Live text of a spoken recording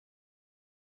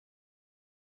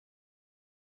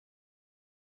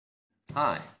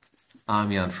Hi,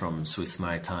 I'm Jan from Swiss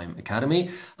Maritime Academy,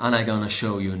 and I'm gonna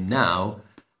show you now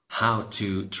how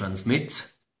to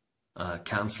transmit,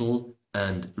 cancel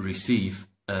and receive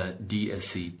a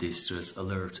DSC Distress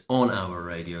Alert on our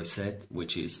radio set,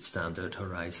 which is standard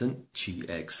Horizon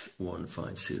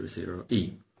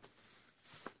GX1500E.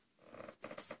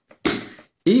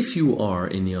 If you are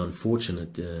in the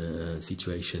unfortunate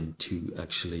situation to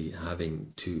actually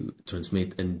having to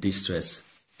transmit a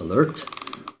distress alert,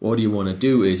 what you want to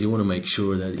do is you want to make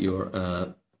sure that your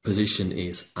position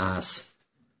is as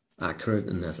accurate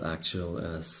and as actual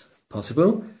as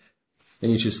possible. Then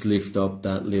you just lift up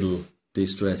that little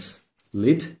distress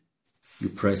lid, you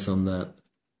press on that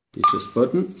distress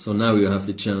button, so now you have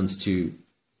the chance to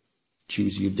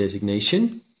choose your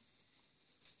designation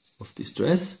of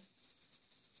distress,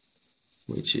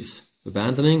 which is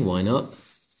abandoning, why not?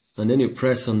 And then you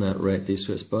press on that red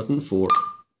distress button for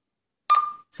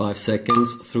 5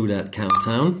 seconds through that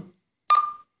countdown.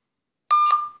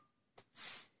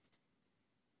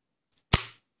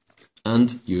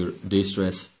 And your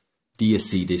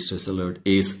DSC Distress Alert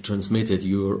is transmitted.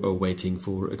 You're awaiting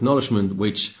for acknowledgement,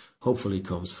 which hopefully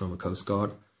comes from a Coast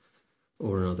Guard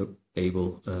or another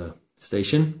able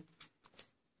station.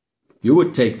 You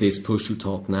would take this push to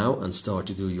talk now and start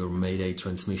to do your Mayday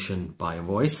transmission by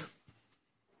voice,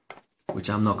 which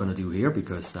I'm not going to do here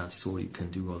because that is what you can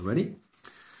do already.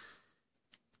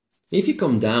 If you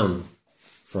come down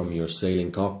from your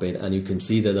sailing cockpit and you can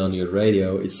see that on your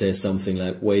radio it says something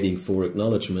like waiting for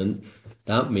acknowledgement,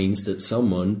 that means that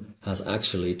someone has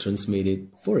actually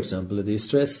transmitted, for example, a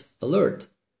distress alert.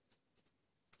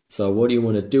 So what you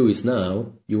want to do is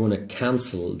now you want to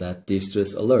cancel that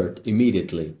distress alert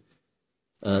immediately.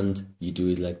 And you do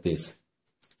it like this.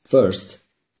 First,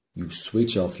 you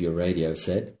switch off your radio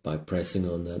set by pressing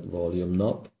on that volume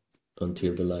knob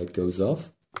until the light goes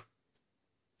off.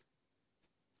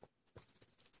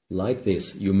 Like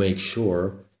this, you make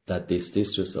sure that this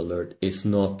distress alert is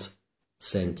not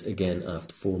sent again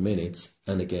after 4 minutes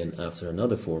and again after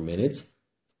another 4 minutes.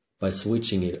 By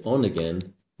switching it on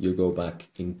again, you go back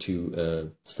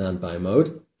into standby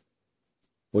mode.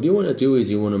 What you want to do is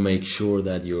you want to make sure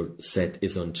that your set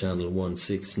is on channel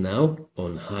 16 now,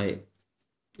 on high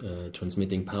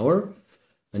transmitting power.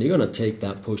 And you're going to take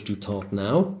that push to talk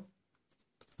now,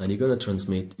 and you're going to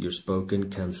transmit your spoken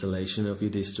cancellation of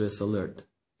your distress alert.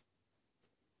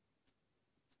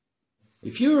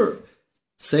 If you're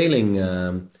sailing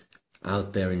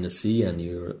out there in the sea and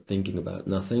you're thinking about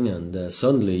nothing and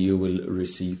suddenly you will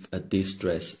receive a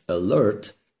distress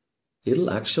alert, it'll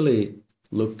actually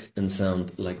look and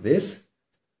sound like this.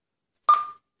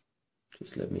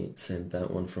 Just let me send that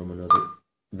one from another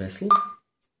vessel.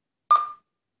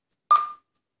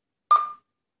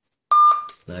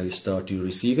 Now you start to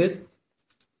receive it.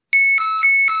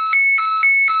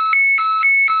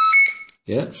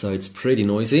 Yeah, so it's pretty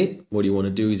noisy. What you want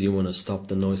to do is you want to stop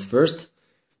the noise first.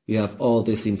 You have all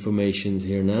this information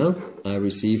here now. I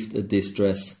received a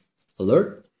distress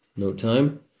alert, no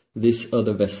time. This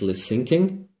other vessel is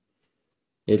sinking.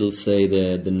 It'll say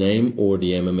the name or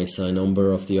the MMSI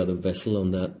number of the other vessel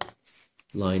on that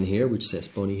line here, which says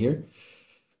Bonnie here.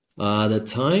 The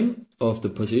time of the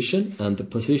position, and the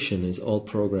position is all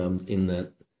programmed in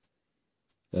that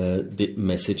the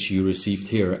message you received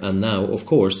here. And now, of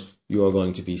course, you are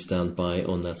going to be standby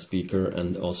on that speaker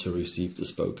and also receive the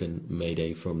spoken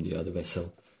Mayday from the other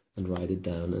vessel and write it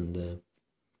down and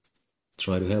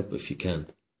try to help if you can.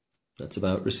 That's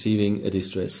about receiving a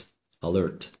distress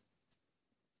alert.